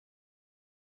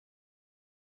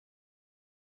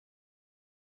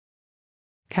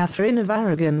Catherine of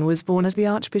Aragon was born at the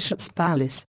Archbishop's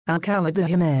Palace, Alcalá de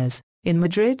Henares, in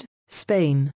Madrid,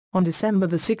 Spain, on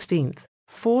December 16,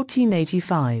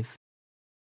 1485.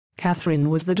 Catherine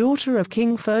was the daughter of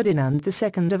King Ferdinand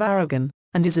II of Aragon,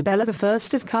 and Isabella I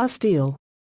of Castile.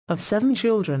 Of 7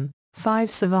 children, 5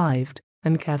 survived,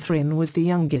 and Catherine was the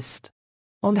youngest.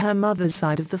 On her mother's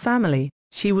side of the family,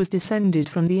 she was descended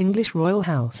from the English royal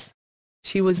house.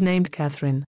 She was named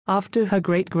Catherine, after her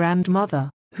great-grandmother,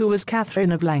 who was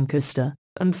Catherine of Lancaster,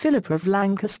 and Philippa of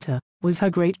Lancaster was her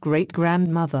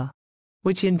great-great-grandmother,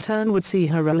 which in turn would see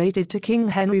her related to King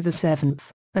Henry VII,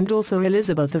 and also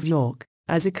Elizabeth of York,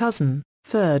 as a cousin,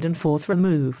 third and fourth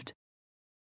removed.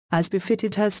 As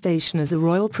befitted her station as a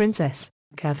royal princess,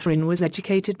 Catherine was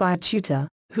educated by a tutor,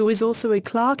 who was also a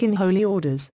clerk in holy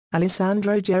orders,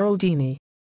 Alessandro Geraldini.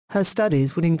 Her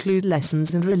studies would include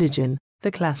lessons in religion,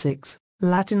 the classics,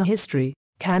 Latin history,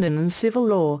 canon and civil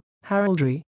law,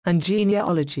 heraldry, and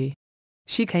genealogy.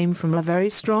 She came from a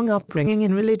very strong upbringing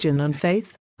in religion and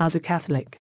faith, as a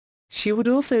Catholic. She would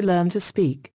also learn to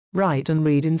speak, write and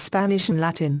read in Spanish and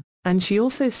Latin, and she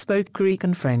also spoke Greek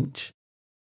and French.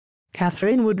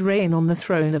 Catherine would reign on the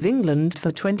throne of England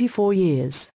for 24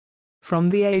 years. From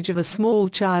the age of a small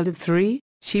child of 3,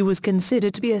 she was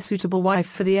considered to be a suitable wife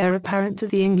for the heir apparent to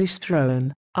the English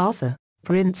throne, Arthur,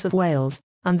 Prince of Wales,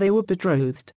 and they were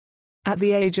betrothed. At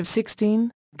the age of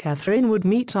 16, Catherine would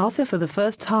meet Arthur for the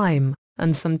first time,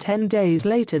 and some 10 days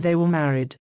later they were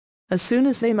married. As soon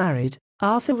as they married,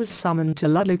 Arthur was summoned to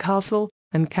Ludlow Castle,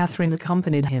 and Catherine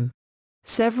accompanied him.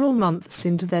 Several months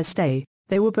into their stay,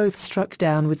 they were both struck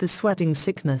down with the sweating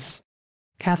sickness.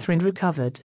 Catherine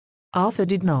recovered. Arthur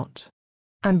did not.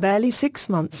 And barely 6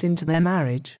 months into their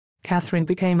marriage, Catherine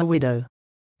became a widow.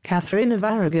 Catherine of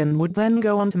Aragon would then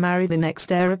go on to marry the next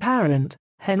heir apparent,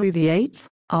 Henry VIII,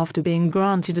 after being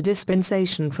granted a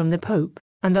dispensation from the Pope,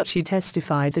 and that she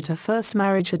testified that her first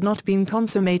marriage had not been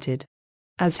consummated.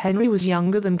 As Henry was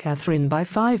younger than Catherine by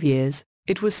 5 years,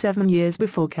 it was 7 years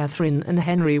before Catherine and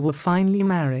Henry were finally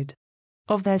married.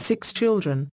 Of their 6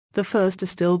 children, the first a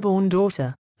stillborn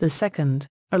daughter, the second,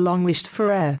 a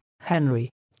long-wished-for heir, Henry,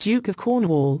 Duke of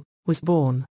Cornwall, was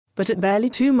born, but at barely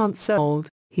 2 months old,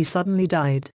 he suddenly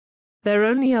died. Their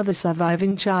only other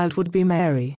surviving child would be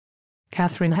Mary.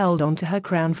 Catherine held on to her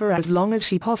crown for as long as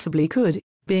she possibly could,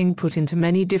 being put into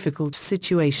many difficult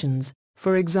situations,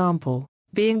 for example,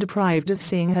 being deprived of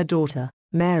seeing her daughter,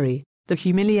 Mary, the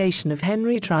humiliation of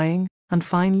Henry trying, and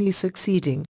finally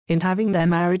succeeding, in having their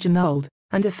marriage annulled,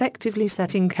 and effectively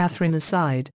setting Catherine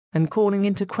aside, and calling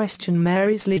into question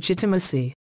Mary's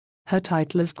legitimacy. Her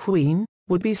title as Queen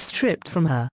would be stripped from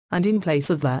her, and in place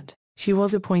of that, she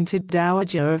was appointed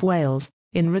Dowager of Wales,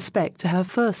 in respect to her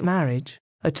first marriage,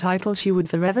 a title she would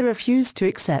forever refuse to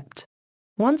accept.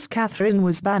 Once Catherine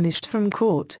was banished from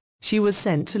court, she was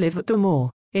sent to live at the Moor,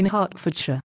 in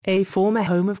Hertfordshire, a former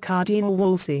home of Cardinal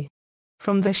Wolsey.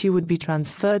 From there she would be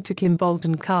transferred to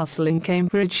Kimbolton Castle in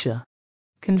Cambridgeshire.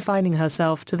 Confining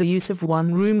herself to the use of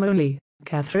one room only,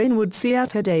 Catherine would see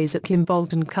out her days at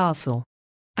Kimbolton Castle.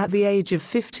 At the age of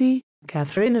 50,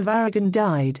 Catherine of Aragon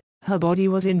died. Her body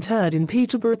was interred in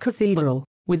Peterborough Cathedral,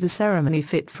 with the ceremony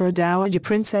fit for a Dowager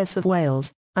Princess of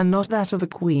Wales, and not that of a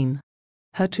queen.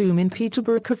 Her tomb in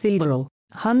Peterborough Cathedral,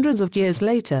 hundreds of years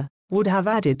later, would have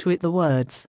added to it the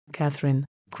words, Catherine,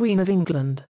 Queen of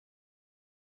England.